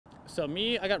So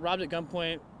I got robbed at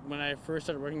gunpoint when I first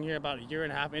started working here, about a year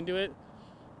and a half into it.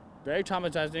 Very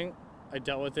traumatizing. I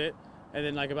dealt with it. And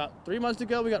then like about 3 months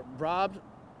ago, we got robbed.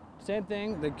 Same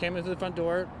thing. They came into the front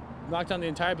door, knocked down the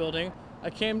entire building.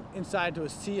 I came inside to a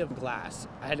sea of glass.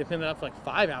 I had to clean it up for like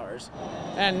 5 hours.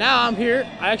 And now I'm here.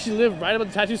 I actually live right above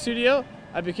the tattoo studio.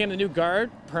 I became the new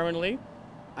guard permanently.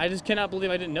 I just cannot believe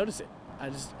I didn't notice it.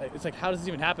 It's like, how does this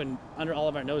even happen under all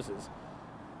of our noses?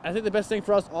 I think the best thing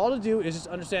for us all to do is just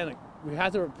understand, like, we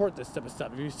have to report this type of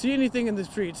stuff. If you see anything in the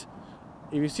streets,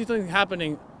 if you see something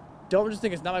happening, don't just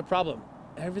think it's not my problem.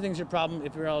 Everything's your problem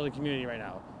if you're out in the community right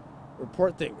now.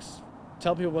 Report things.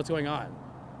 Tell people what's going on.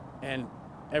 And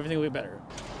everything will be better.